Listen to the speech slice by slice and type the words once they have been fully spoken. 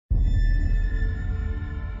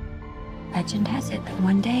Legend has it that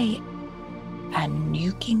one day, a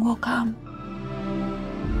new king will come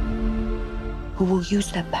who will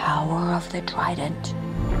use the power of the trident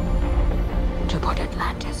to put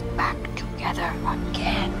Atlantis back together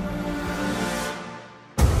again.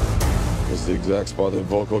 It's the exact spot that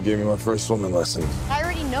Volko gave me my first swimming lesson. I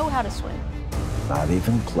already know how to swim. Not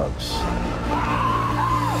even close.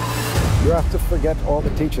 You have to forget all the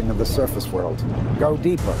teaching of the surface world. Go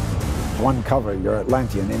deeper to uncover your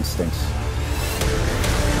Atlantean instincts.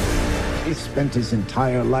 He spent his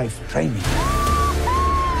entire life training.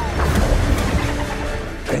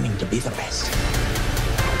 Training to be the best.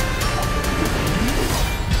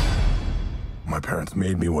 My parents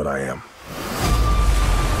made me what I am.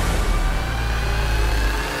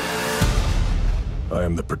 I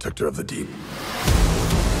am the protector of the deep.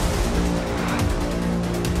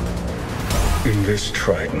 In this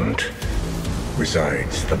trident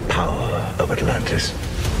resides the power of Atlantis.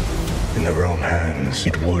 In the wrong hands,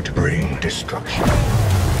 it would bring destruction.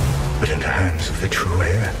 But in the hands of the true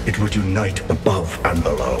heir, it would unite above and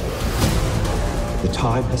below. The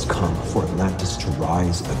time has come for Atlantis to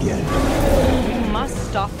rise again. You must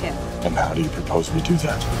stop him. And how do you propose we do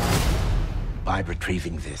that? By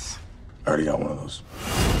retrieving this. I already got one of those.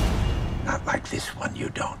 Not like this one, you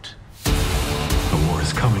don't. The war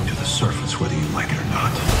is coming to the surface whether you like it or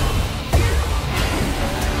not.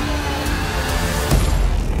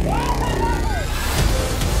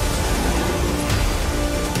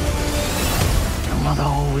 Your mother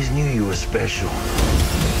always knew you were special.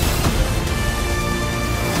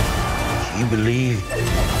 She believed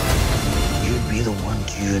you'd be the one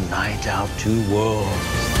to unite our two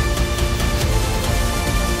worlds.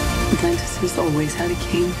 Atlantis has always had a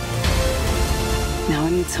king. Now I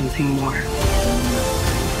need something more.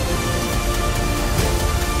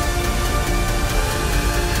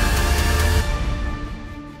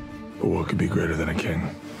 But what could be greater than a king?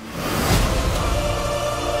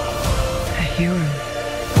 A hero.